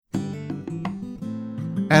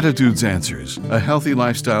Attitudes Answers, a healthy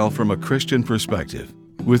lifestyle from a Christian perspective,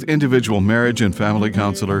 with individual marriage and family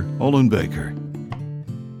counselor Olin Baker.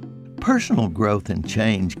 Personal growth and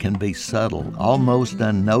change can be subtle, almost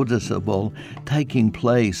unnoticeable, taking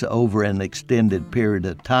place over an extended period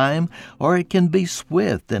of time, or it can be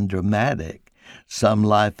swift and dramatic. Some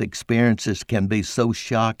life experiences can be so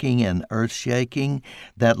shocking and earth-shaking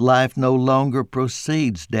that life no longer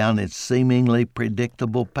proceeds down its seemingly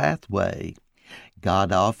predictable pathway.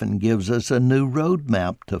 God often gives us a new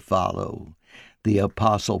roadmap to follow. The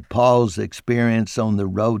Apostle Paul's experience on the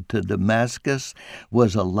road to Damascus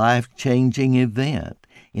was a life-changing event.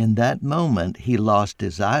 In that moment, he lost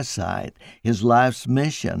his eyesight, his life's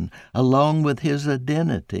mission, along with his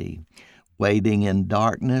identity. Waiting in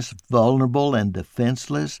darkness, vulnerable and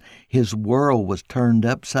defenseless, his world was turned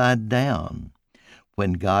upside down.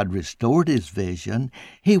 When God restored his vision,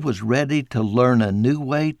 he was ready to learn a new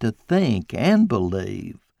way to think and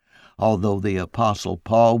believe. Although the Apostle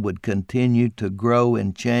Paul would continue to grow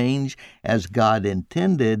and change as God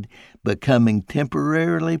intended, becoming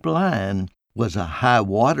temporarily blind was a high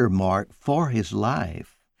watermark for his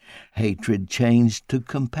life. Hatred changed to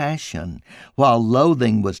compassion, while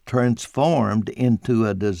loathing was transformed into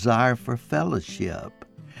a desire for fellowship.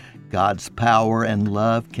 God's power and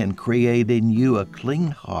love can create in you a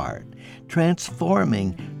clean heart,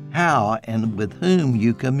 transforming how and with whom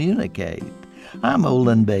you communicate. I'm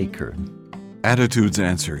Olin Baker. Attitudes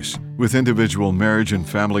Answers, with individual marriage and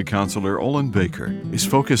family counselor Olin Baker, is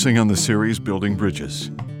focusing on the series Building Bridges.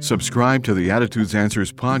 Subscribe to the Attitudes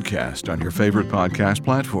Answers podcast on your favorite podcast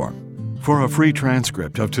platform. For a free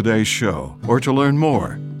transcript of today's show or to learn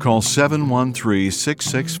more, call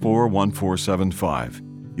 713-664-1475.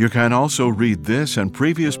 You can also read this and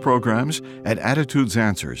previous programs at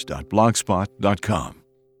attitudesanswers.blogspot.com.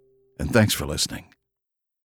 And thanks for listening.